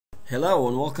Hello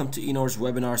and welcome to Enor's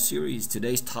webinar series.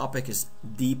 Today's topic is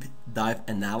deep dive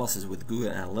analysis with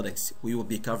Google Analytics. We will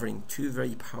be covering two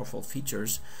very powerful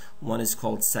features. One is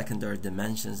called secondary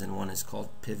dimensions and one is called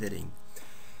pivoting.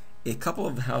 A couple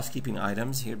of housekeeping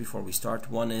items here before we start.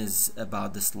 One is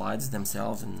about the slides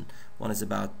themselves and one is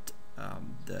about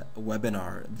the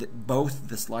webinar. Both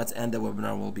the slides and the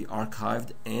webinar will be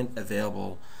archived and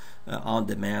available on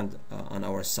demand on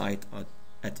our site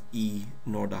at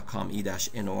enor.com,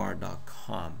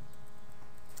 e-nor.com.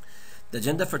 The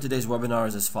agenda for today's webinar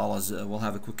is as follows. We'll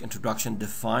have a quick introduction,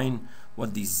 define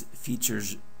what these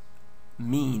features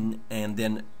mean, and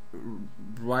then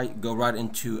go right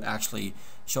into actually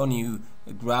showing you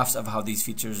graphs of how these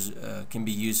features can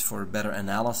be used for better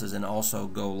analysis, and also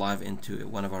go live into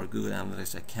one of our Google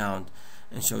Analytics account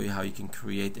and show you how you can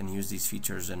create and use these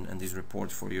features and these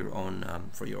reports for your own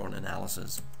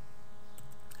analysis.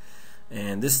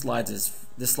 And this slide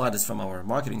is from our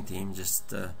marketing team. Just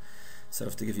sort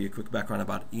of to give you a quick background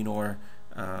about Enor.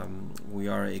 We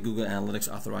are a Google Analytics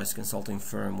authorized consulting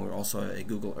firm. We're also a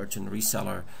Google Urchin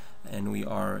reseller, and we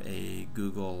are a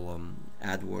Google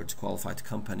AdWords qualified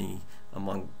company,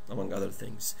 among other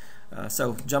things.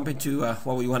 So jump into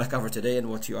what we want to cover today and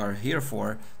what you are here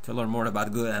for, to learn more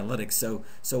about Google Analytics.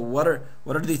 So what are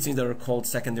these things that are called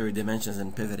secondary dimensions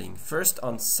and pivoting? First,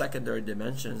 on secondary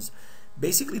dimensions,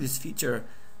 basically this feature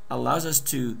allows us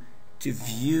to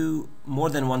view more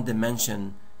than one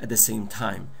dimension at the same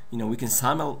time. You know, we can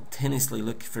simultaneously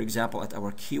look, for example, at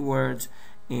our keywords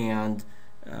and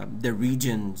the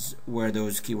regions where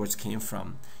those keywords came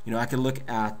from. You know, I can look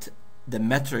at the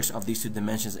metrics of these two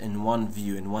dimensions in one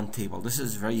view, in one table. This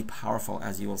is very powerful,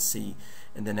 as you will see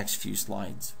in the next few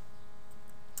slides.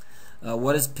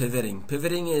 What is pivoting?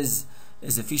 Pivoting is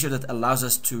a feature that allows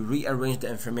us to rearrange the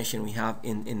information we have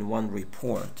in one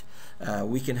report.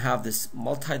 We can have this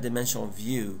multi-dimensional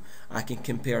view. I can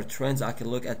compare trends. I can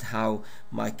look at how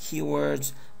my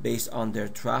keywords, based on their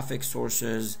traffic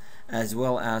sources, as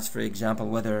well as, for example,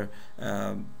 whether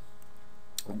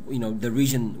you know, the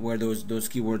region where those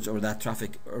keywords or that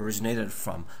traffic originated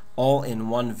from, all in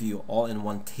one view, all in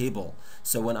one table.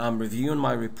 So when I'm reviewing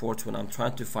my reports, when I'm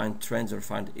trying to find trends or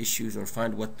find issues or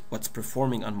find what's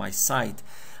performing on my site,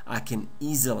 I can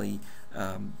easily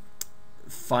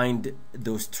find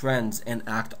those trends and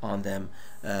act on them,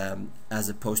 as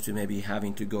opposed to maybe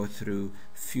having to go through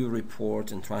few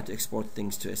reports and try to export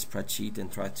things to a spreadsheet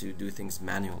and try to do things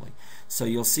manually. So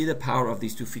you'll see the power of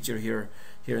these two features here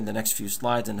in the next few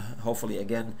slides, and hopefully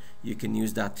again you can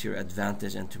use that to your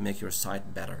advantage and to make your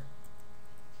site better.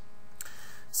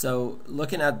 So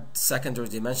looking at secondary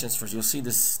dimensions first, you'll see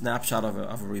this snapshot of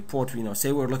a report. You know,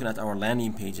 say we're looking at our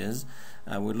landing pages.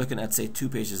 We're looking at, say, two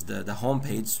pages, the home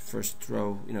page, first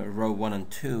row, you know, row 1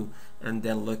 and 2, and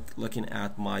then looking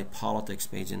at my politics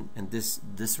page. And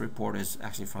this report is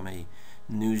actually from a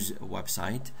news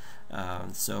website.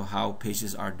 So how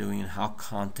pages are doing and how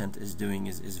content is doing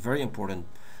is very important,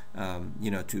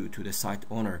 you know, to the site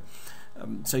owner.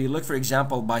 So you look, for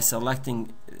example, by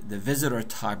selecting the visitor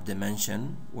type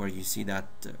dimension, where you see that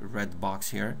red box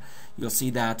here. You'll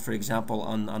see that, for example,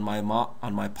 on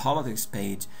my politics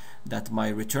page, that my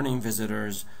returning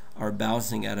visitors are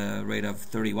bouncing at a rate of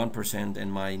 31%,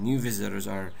 and my new visitors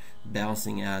are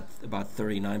bouncing at about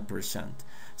 39%.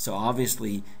 So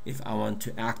obviously, if I want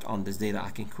to act on this data,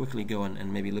 I can quickly go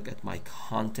and maybe look at my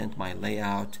content, my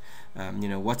layout, you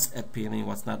know, what's appealing,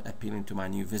 what's not appealing to my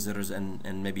new visitors,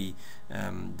 and maybe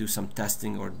do some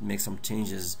testing or make some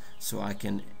changes so I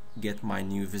can get my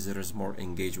new visitors more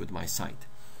engaged with my site.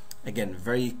 Again,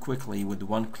 very quickly, with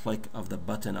one click of the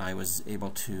button, I was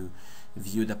able to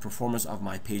view the performance of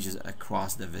my pages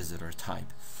across the visitor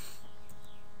type.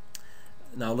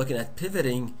 Now, looking at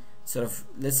pivoting, sort of,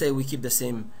 let's say we keep the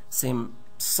same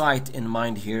site in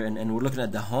mind here, and we're looking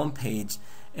at the home page,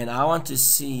 and I want to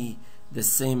see the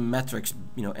same metrics,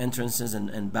 you know, entrances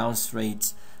and bounce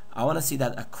rates. I want to see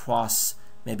that across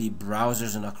maybe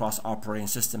browsers and across operating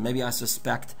system. Maybe I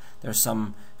suspect there's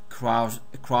some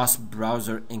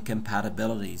cross-browser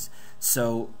incompatibilities.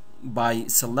 So by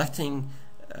selecting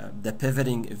the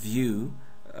pivoting view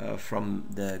from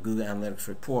the Google Analytics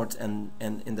report, and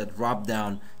in the drop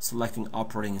down selecting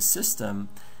operating system,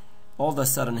 all of a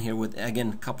sudden here, with again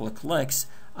a couple of clicks,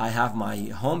 I have my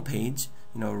home page,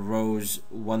 you know, rows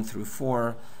 1 through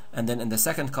 4, and then in the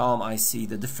second column I see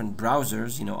the different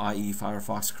browsers, you know, i.e.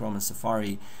 Firefox, Chrome, and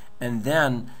Safari, and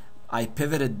then I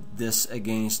pivoted this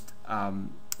against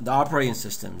the operating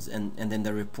systems, and then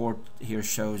the report here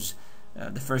shows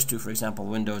the first two, for example,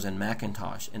 Windows and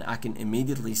Macintosh, and I can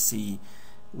immediately see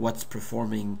what's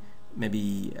performing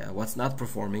maybe what's not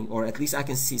performing, or at least I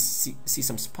can see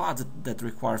some spots that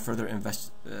require further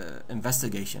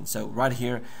investigation. So right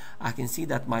here I can see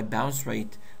that my bounce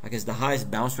rate, I guess the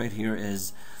highest bounce rate here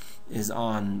is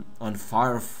on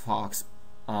Firefox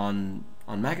on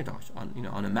Macintosh,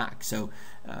 on a Mac. So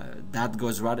that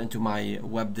goes right into my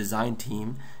web design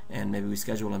team, and maybe we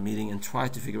schedule a meeting and try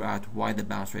to figure out why the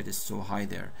bounce rate is so high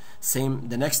there.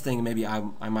 The next thing maybe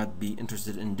I might be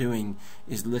interested in doing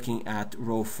is looking at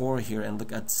row 4 here and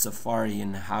look at Safari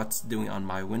and how it's doing on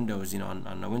my Windows,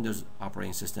 on the Windows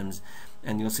operating systems,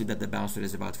 and you'll see that the bounce rate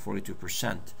is about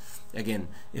 42%. Again,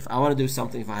 if I want to do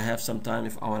something, if I have some time,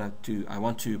 if I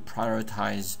want to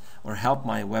prioritize or help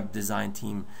my web design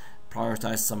team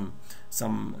prioritize some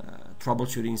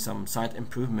troubleshooting, some site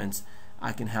improvements,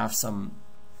 I can have some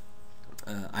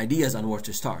ideas on where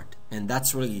to start. And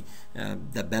that's really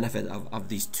the benefit of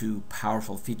these two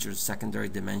powerful features, secondary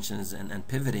dimensions and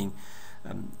pivoting.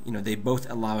 They both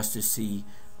allow us to see,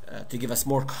 to give us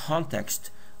more context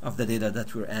of the data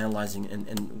that we're analyzing,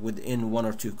 and within 1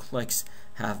 or 2 clicks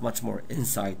have much more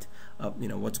insight of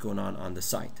what's going on the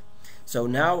site. So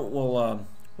now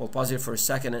we'll pause here for a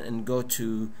second and go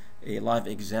to a live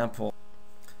example.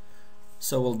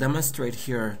 So we'll demonstrate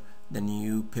here the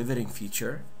new pivoting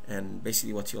feature, and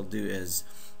basically what you'll do is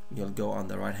you'll go on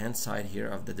the right hand side here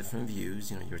of the different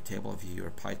views, your table view,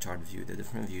 your pie chart view, the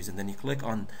different views, and then you click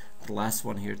on the last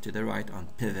one here to the right on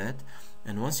pivot,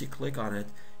 and once you click on it,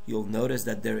 you'll notice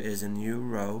that there is a new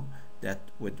row that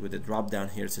with the drop down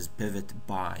here it says pivot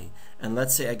by. And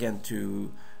let's say again,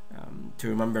 to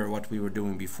remember what we were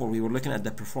doing before, we were looking at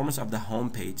the performance of the home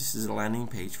page. This is a landing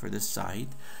page for this site,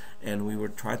 and we were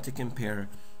trying to compare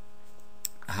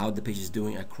how the page is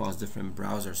doing across different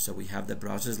browsers. So we have the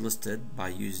browsers listed by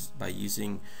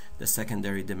using the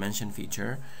secondary dimension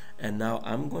feature, and now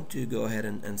I'm going to go ahead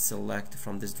and select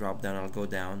from this drop down. I'll go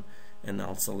down and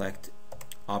I'll select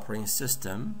operating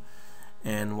system,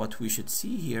 and what we should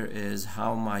see here is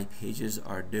how my pages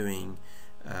are doing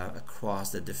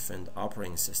across the different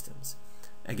operating systems.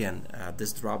 Again,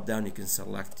 this drop down you can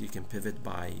select, you can pivot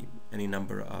by any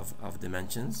number of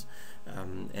dimensions,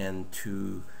 and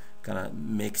to kind of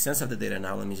make sense of the data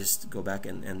now, let me just go back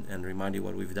and remind you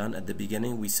what we've done. At the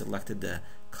beginning we selected the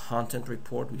content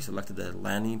report, we selected the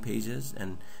landing pages,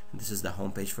 and this is the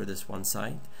home page for this one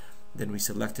site. Then we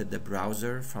selected the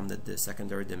browser from the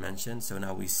secondary dimension, so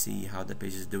now we see how the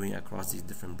page is doing across these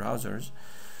different browsers.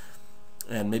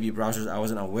 And maybe browsers I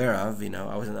wasn't aware of,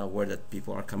 I wasn't aware that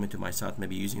people are coming to my site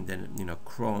maybe using the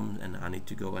Chrome, and I need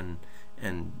to go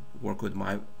and work with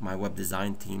my web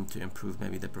design team to improve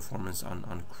maybe the performance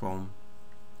on Chrome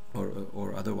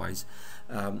or otherwise.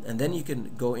 And then you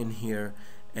can go in here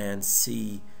and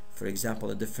see, for example,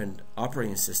 the different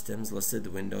operating systems listed: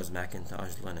 Windows,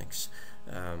 Macintosh, Linux,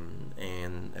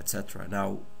 and etc.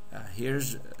 Now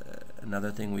here's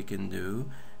another thing we can do,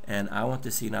 and I want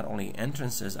to see not only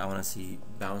entrances, I want to see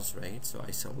bounce rate, so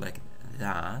I select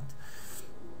that,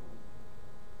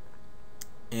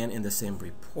 and in the same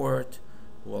report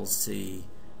we'll see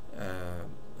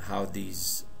how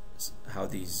these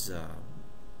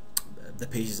the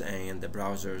pages and the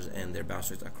browsers and their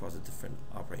bounce rates across the different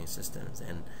operating systems.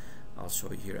 And I'll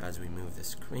show you here as we move the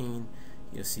screen.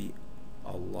 You'll see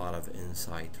a lot of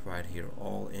insight right here,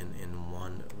 all in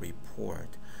one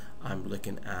report. I'm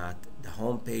looking at the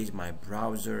home page, my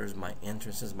browsers, my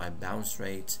entrances, my bounce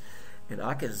rates, and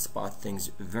I can spot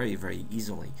things very, very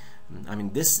easily. I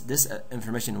mean, this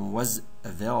information was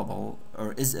available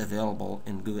or is available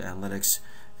in Google Analytics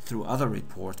through other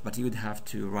reports, but you would have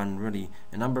to run really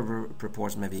a number of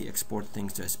reports, maybe export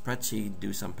things to a spreadsheet,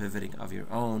 do some pivoting of your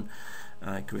own,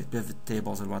 create pivot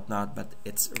tables and whatnot. But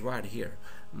it's right here,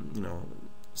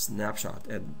 snapshot,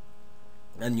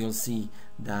 and you'll see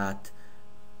that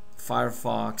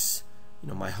Firefox,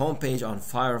 my home page on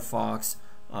Firefox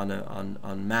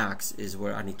on Macs is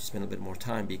where I need to spend a bit more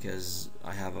time, because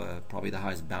I have probably the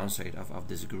highest bounce rate of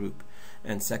this group.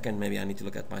 And second, maybe I need to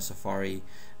look at my Safari,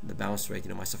 the bounce rate.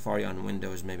 My Safari on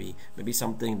Windows, maybe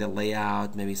something, the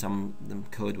layout, maybe the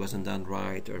code wasn't done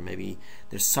right, or maybe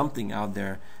there's something out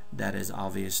there that is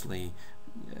obviously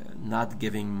not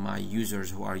giving my users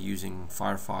who are using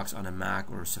Firefox on a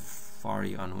Mac or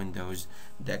Safari on Windows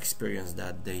the experience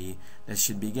that they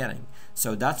should be getting.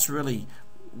 So that's really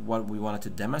what we wanted to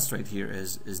demonstrate here,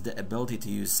 is the ability to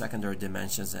use secondary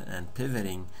dimensions and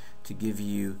pivoting to give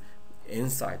you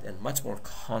insight and much more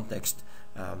context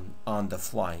on the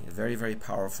fly. A very, very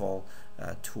powerful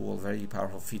tool, very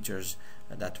powerful features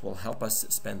that will help us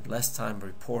spend less time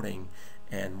reporting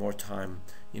and more time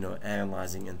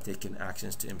analyzing and taking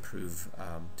actions to improve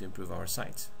our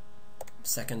sites.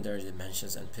 Secondary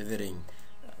dimensions and pivoting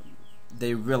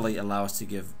they really allow us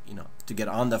to to get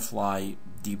on the fly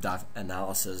deep dive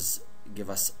analysis.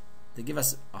 They give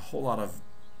us a whole lot of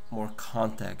more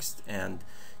context and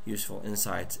useful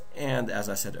insights, and as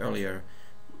I said earlier,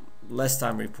 less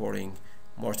time reporting,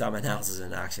 more time analysis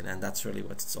and action. And that's really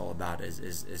what it's all about,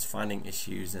 is finding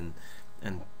issues and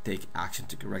take action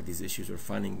to correct these issues, or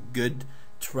finding good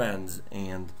trends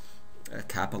and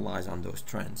capitalize on those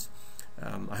trends.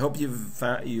 I hope you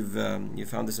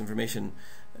found this information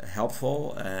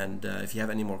helpful, and if you have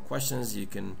any more questions, you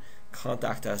can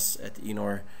contact us at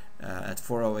Enor at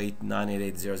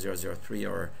 408-988-0003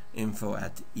 or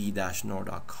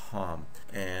info@e-nor.com,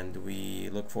 and we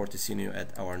look forward to seeing you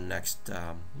at our next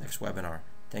webinar.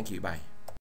 Thank you. Bye.